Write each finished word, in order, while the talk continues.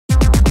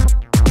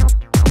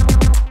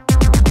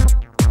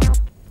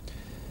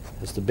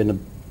Has there been a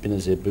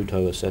Benazir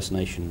Bhutto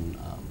assassination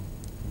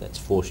that's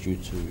forced you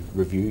to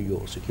review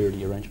your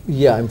security arrangements?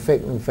 Yeah, in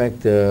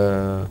fact,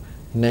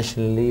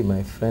 nationally,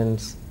 my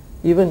friends,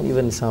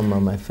 even some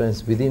of my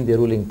friends within the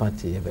ruling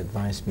party have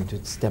advised me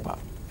to step up.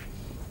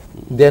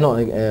 They're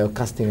not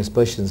casting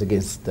aspersions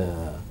against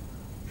the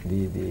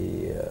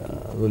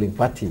ruling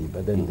party,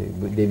 but then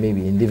they may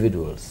be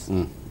individuals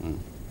who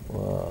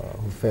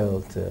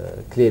felt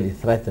clearly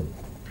threatened.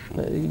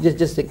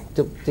 Just take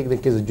the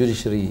case of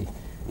judiciary.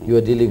 You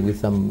are dealing with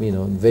some,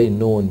 very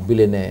known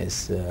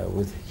billionaires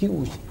with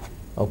huge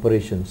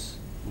operations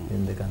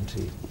in the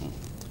country.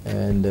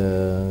 And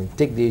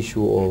take the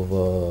issue of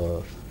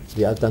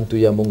the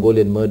Al-Tantuya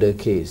Mongolian murder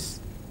case.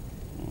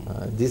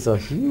 These are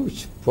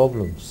huge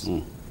problems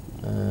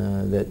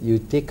that you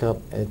take up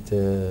at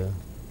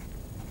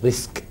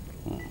risk.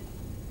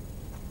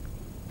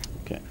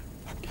 Okay.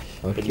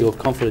 But you're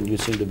confident you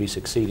seem to be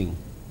succeeding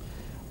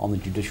on the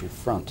judicial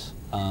front.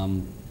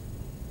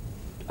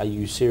 Are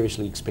you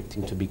seriously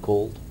expecting to be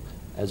called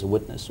as a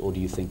witness, or do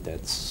you think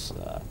that's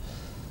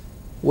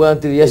well,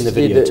 until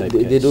yesterday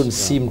they don't case,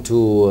 seem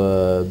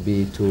to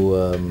be too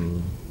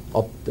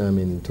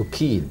too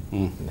keen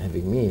in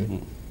having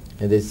me,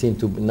 and they seem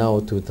to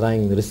now to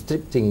trying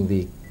restricting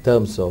the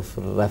terms of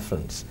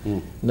reference.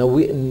 Now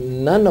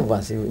none of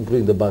us,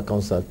 including the Bar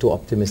Council, are too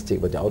optimistic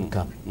about the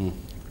outcome.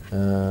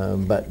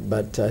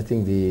 But I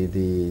think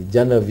the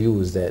general view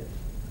is that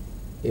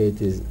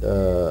it is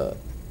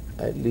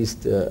at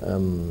least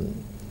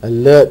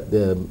alert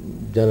the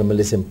general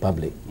Malaysian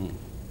public.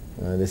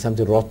 There's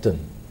something rotten,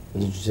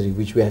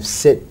 which we have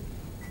said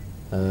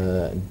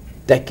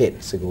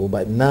decades ago,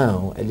 but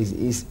now at least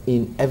is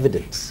in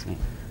evidence.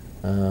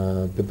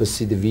 People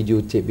see the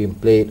videotape being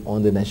played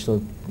on the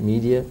national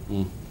media.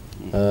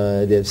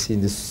 They have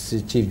seen the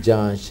chief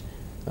judge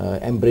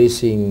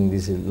embracing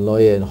this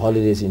lawyer and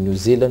holidays in New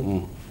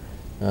Zealand.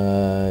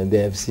 They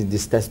have seen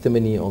this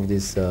testimony of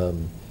this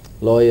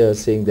lawyer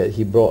saying that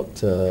he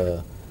brought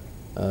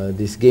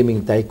this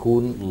gaming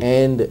tycoon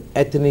and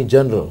attorney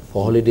general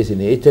for holidays in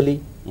Italy.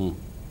 Can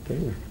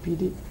you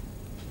repeat it?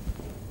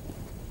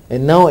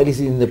 And now it is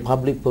in the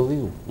public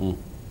purview.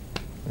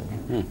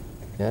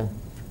 Yeah.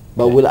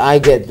 But will I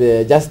get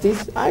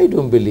justice? I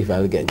don't believe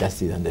I'll get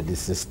justice under this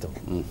system.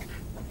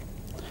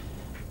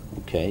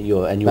 Okay,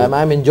 but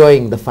I'm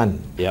enjoying the fun.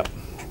 Yep.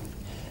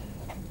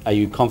 Are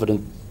you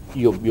confident?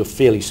 You're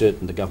fairly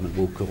certain the government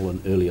will call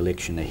an early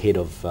election ahead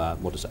of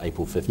what is it,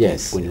 April 15th,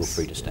 yes, when you're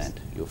free to stand.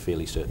 You're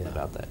fairly certain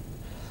about that.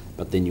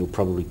 But then you'll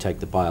probably take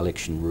the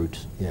by-election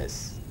route.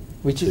 Yes,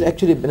 which is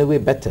actually in a way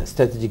better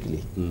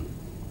strategically.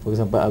 For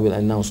example, I will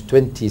announce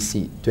 20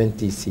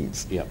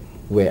 seats. Yep.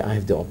 Where I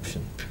have the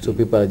option. So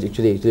people are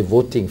actually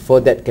voting for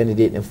that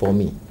candidate and for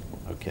me.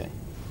 Okay.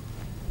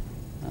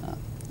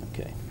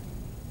 Okay.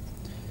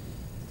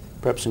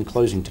 Perhaps in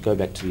closing, to go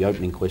back to the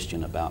opening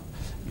question about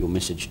your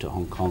message to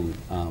Hong Kong,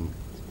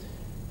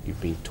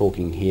 you've been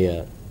talking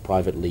here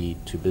privately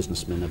to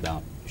businessmen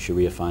about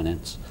Sharia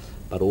finance,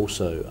 but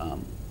also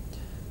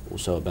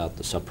about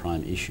the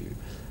subprime issue.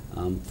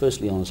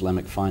 Firstly, on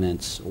Islamic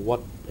finance, what,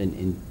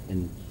 in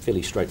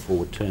fairly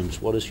straightforward terms,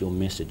 what is your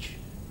message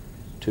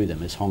to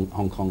them as Hong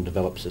Kong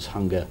develops this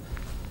hunger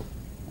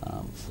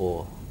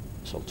for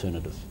this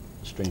alternative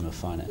stream of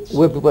finance?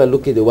 Where people are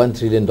looking at the $1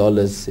 trillion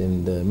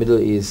in the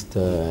Middle East,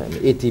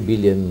 80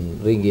 billion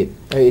ringgit,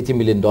 $80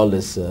 million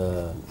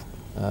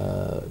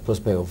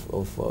prospect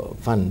of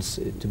funds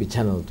to be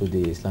channeled to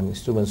the Islamic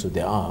instruments, so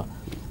there are.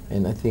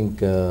 And I think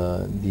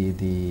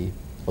the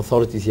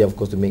authorities here, of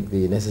course, to make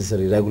the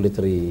necessary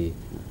regulatory,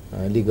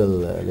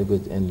 legal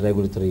and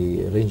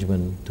regulatory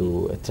arrangement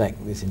to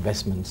attract these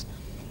investments.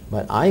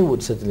 But I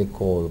would certainly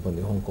call upon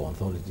the Hong Kong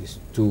authorities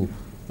to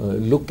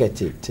look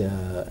at it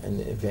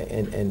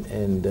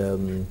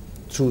and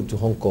true to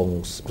Hong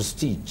Kong's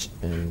prestige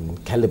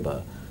and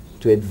caliber,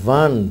 to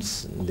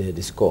advance their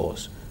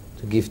discourse,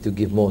 to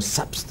give more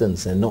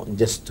substance and not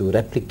just to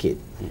replicate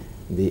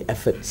the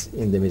efforts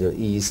in the Middle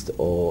East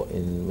or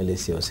in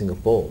Malaysia or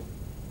Singapore.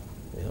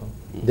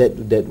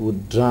 That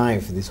would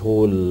drive this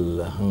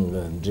whole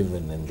hunger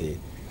driven and the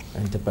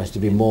enterprise to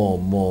be more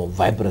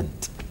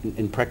vibrant.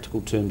 In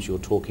practical terms, you're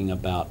talking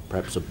about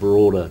perhaps a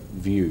broader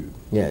view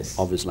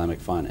of Islamic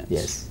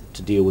finance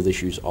to deal with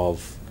issues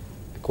of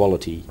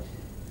equality,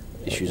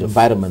 issues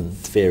environment,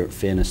 of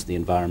fairness, the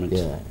environment,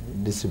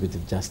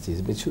 distributive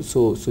justice. But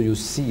so you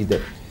see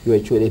that you're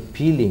actually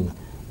appealing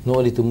not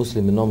only to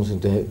Muslim and non-Muslim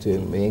to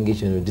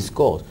engage in a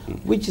discourse,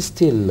 which is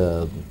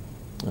still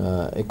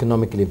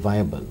economically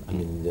viable. I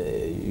mean,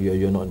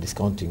 you're not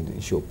discounting the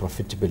issue of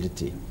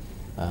profitability.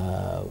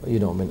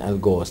 When Al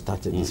Gore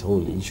started this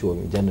whole issue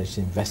of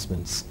generation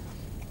investments,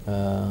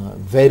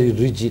 very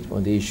rigid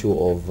on the issue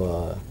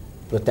of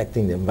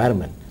protecting the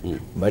environment.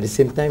 But at the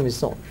same time,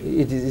 it's not.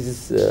 It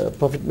is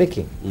profit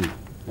making.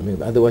 I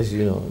mean, otherwise,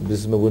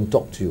 businessmen wouldn't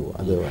talk to you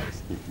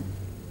otherwise.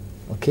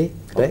 Okay.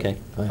 Okay.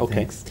 Okay.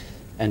 Thanks.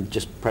 And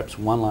just perhaps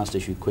one last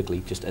issue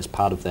quickly, just as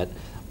part of that,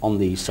 on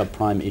the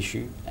subprime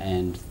issue,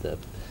 and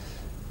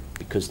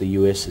because the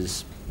US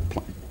is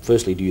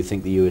firstly, do you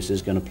think the US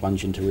is going to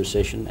plunge into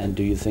recession, and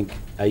do you think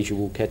Asia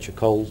will catch a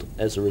cold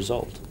as a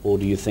result, or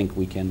do you think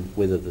we can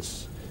weather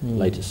this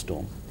latest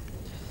storm?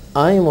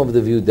 I am of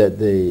the view that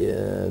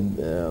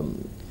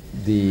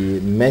the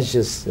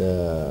measures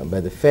by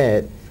the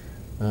Fed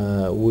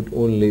would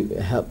only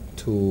help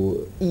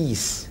to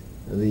ease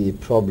the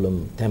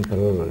problem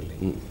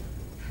temporarily.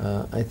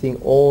 I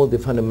think all the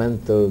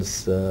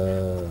fundamentals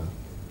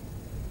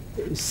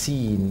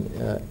seen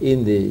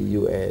in the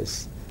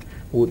US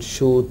would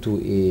show to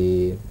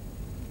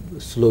a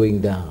slowing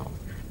down.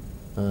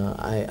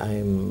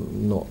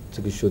 I'm not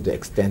to be sure the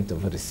extent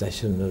of a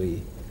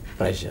recessionary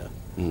pressure,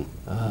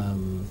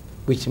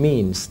 which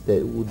means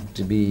that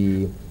would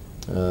be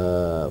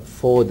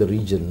for the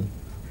region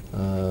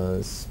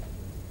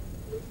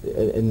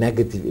a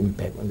negative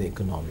impact on the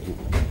economy.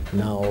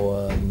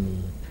 Now,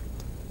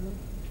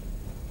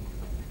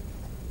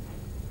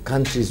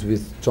 countries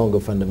with stronger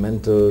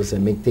fundamentals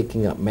and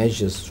taking up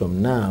measures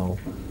from now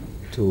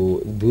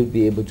will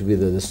be able to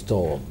weather the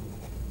storm.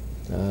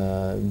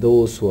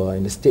 Those who are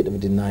in a state of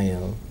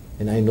denial,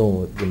 and I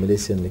know the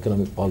Malaysian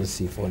economic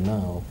policy for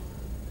now,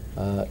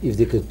 if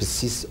they could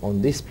persist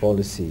on this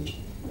policy,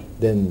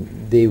 then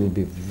they will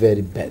be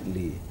very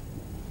badly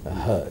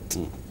hurt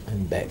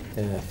and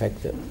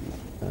affected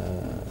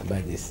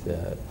by this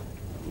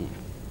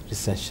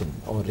recession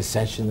or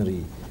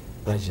recessionary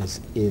pressures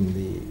in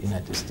the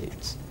United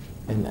States.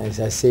 And as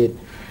I said,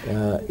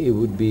 it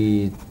would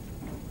be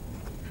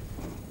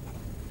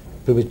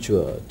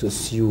premature to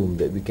assume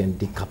that we can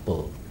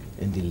decouple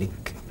and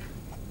delink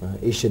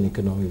Asian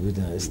economy with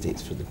the United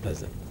States for the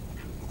present.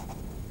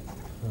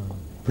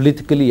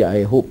 Politically,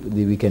 I hope that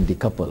we can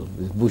decouple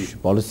with Bush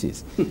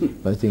policies,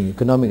 but I think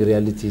economic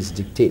realities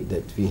dictate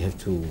that we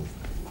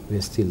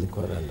are still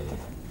quite relevant.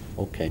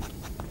 Okay.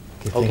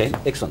 Okay,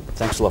 excellent.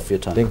 Thanks a lot for your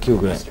time. Thank you,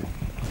 Greg.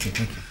 Okay,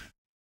 thank you.